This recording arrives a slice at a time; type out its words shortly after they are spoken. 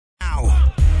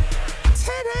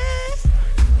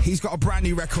He's got a brand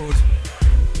new record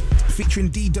featuring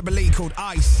D-double-E called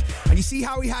Ice. And you see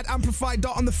how we had Amplified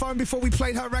Dot on the phone before we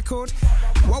played her record?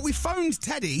 Well, we phoned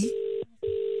Teddy.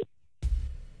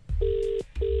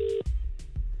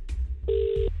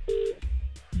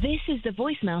 This is the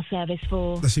voicemail service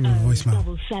for Let's see the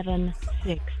voicemail.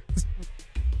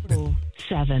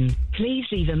 77647. Please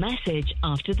leave a message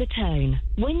after the tone.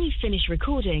 When you finish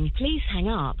recording, please hang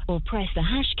up or press the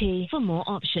hash key for more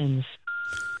options.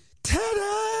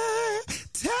 Ta-da!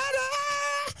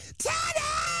 Ta-da!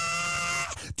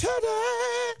 Ta-da! Ta-da!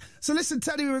 So listen,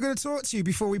 Teddy, we were going to talk to you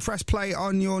before we press play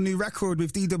on your new record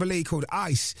with D-double-E called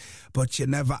Ice, but you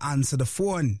never answer the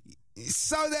phone.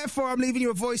 So therefore, I'm leaving you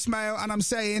a voicemail and I'm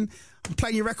saying, I'm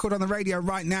playing your record on the radio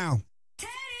right now.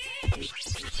 Teddy!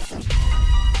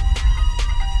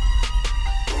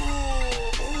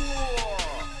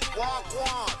 Walk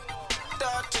one,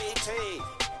 dirty T.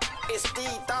 It's D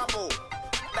double.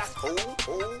 That's who.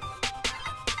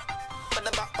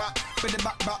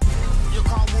 You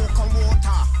can't walk on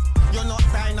water. You're not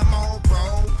dynamo, bro.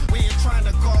 Where you trying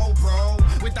to go, bro?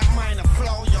 With that minor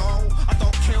flow, yo. I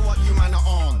don't care what you man are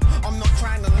on. I'm not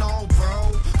trying to know,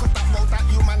 bro. Cause that road that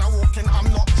you man are walking,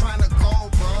 I'm not trying to go,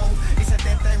 bro. It's a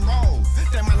dead end road.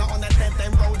 Them man are on a dead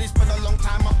end road. It's been a long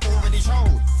time, I've already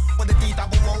showed. But the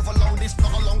D-double overload, it's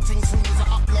not a long thing. Soon as I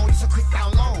upload, it's a quick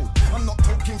download. I'm not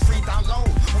talking free download.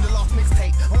 On the last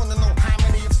mixtape, I wanna know how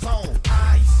many you've sold.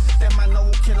 Ice, them man are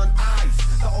walking on ice.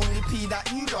 The only P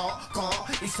that you got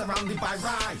is surrounded by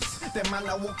rice. Them man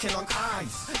are walking on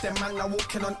ice. Them man are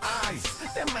walking on ice.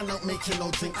 Them man not making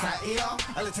no drink right here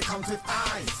unless it comes with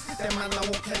ice. Them man are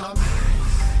walking on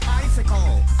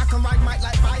icicle. I can ride Mike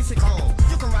like bicycle.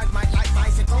 You can ride Mike like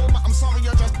bicycle, but I'm sorry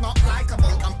you're just not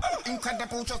likable. I'm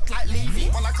incredible just like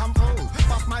Levy when I come through.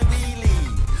 Bust my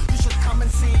wheelie. You should come and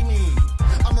see me.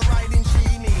 I'm a riding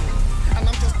genie. And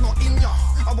I'm just not in ya.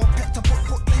 I want pet to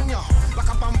put in ya. Like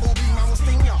a bumblebee, man will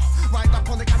sting ya. Ride up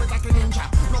on the carriage like a ninja.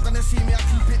 Not gonna see me, I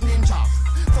keep it ninja.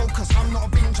 Focus, I'm not a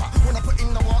binger. When I put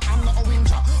in the work, I'm not a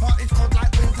whinger. Heart is cold like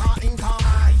winter.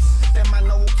 Ice, them man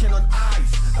are walking on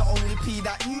ice. The only P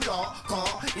that you got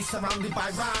is surrounded by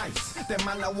rice. Them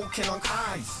man are walking on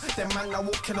ice. Them man are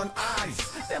walking on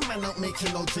ice. Them man not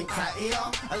making no drink right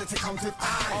here unless it comes with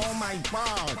ice. Oh my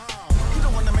God. You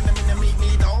don't wanna meet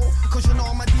me though, cause you know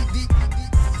I'm a deep.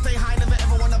 Stay high, never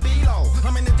ever wanna be low.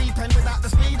 I'm in the deep end without the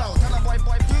speedo. Tell a boy,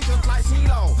 you just like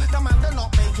CeeLo. The man, they're not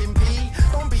making P.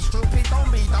 Don't be stupid, don't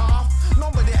be daft.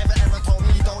 Nobody ever told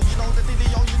me though. You know the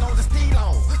video, you know the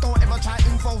stilo. Don't ever try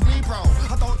info me, bro.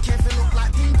 I don't care if you look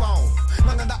like Debo.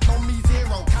 None of that don't mean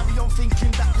zero. Carry on thinking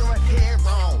that you're a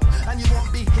hero, and you won't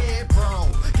be here, bro.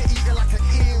 Get eaten like a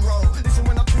hero. Listen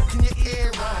when I'm talking your ear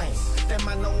right. Them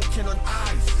man are walking on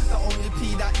ice. The only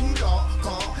P that you got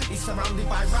is surrounded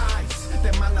by rice.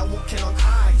 Them man are walking on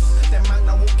ice. Them man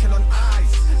are walking on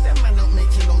ice. Them man not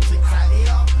making no drink right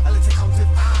here unless it comes with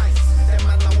ice. Them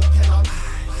man are walking on ice.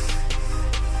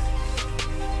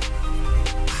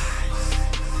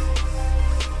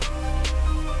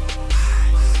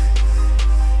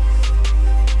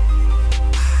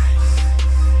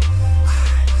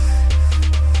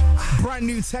 Brand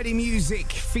new Teddy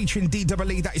music featuring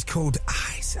D-double-E that is called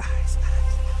Ice.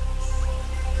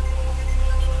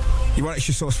 You want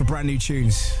extra source for brand new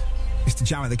tunes?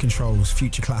 Mistajam at the controls,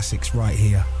 future classics right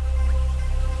here.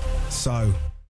 So